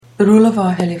The Rule of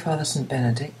Our Holy Father St.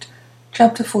 Benedict,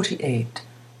 Chapter 48,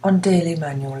 on Daily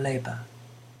Manual Labour.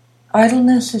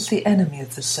 Idleness is the enemy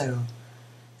of the soul.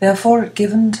 Therefore, at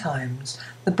given times,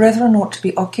 the brethren ought to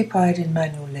be occupied in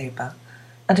manual labour,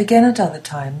 and again at other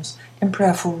times in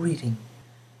prayerful reading.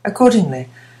 Accordingly,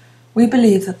 we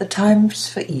believe that the times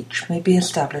for each may be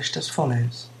established as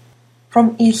follows.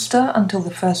 From Easter until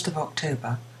the 1st of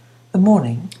October, the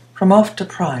morning, from after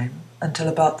prime until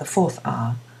about the 4th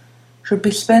hour, should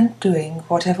be spent doing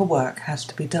whatever work has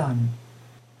to be done.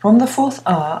 From the 4th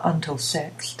hour until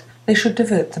sext, they should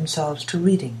devote themselves to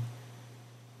reading.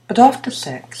 But after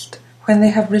sext, when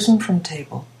they have risen from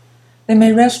table, they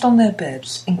may rest on their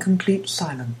beds in complete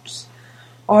silence,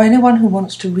 or anyone who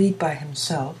wants to read by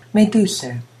himself may do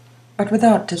so, but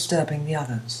without disturbing the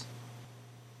others.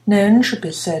 Noon should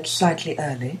be said slightly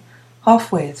early,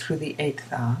 halfway through the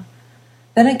 8th hour.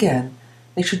 Then again,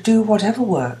 they should do whatever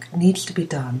work needs to be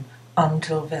done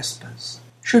until Vespers.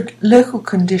 Should local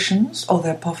conditions or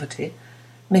their poverty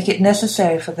make it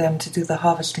necessary for them to do the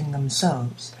harvesting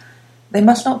themselves, they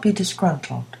must not be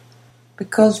disgruntled,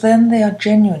 because then they are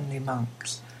genuinely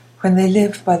monks, when they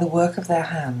lived by the work of their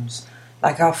hands,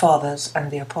 like our fathers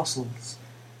and the apostles.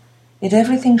 Yet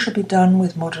everything should be done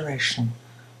with moderation,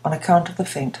 on account of the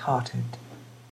faint-hearted.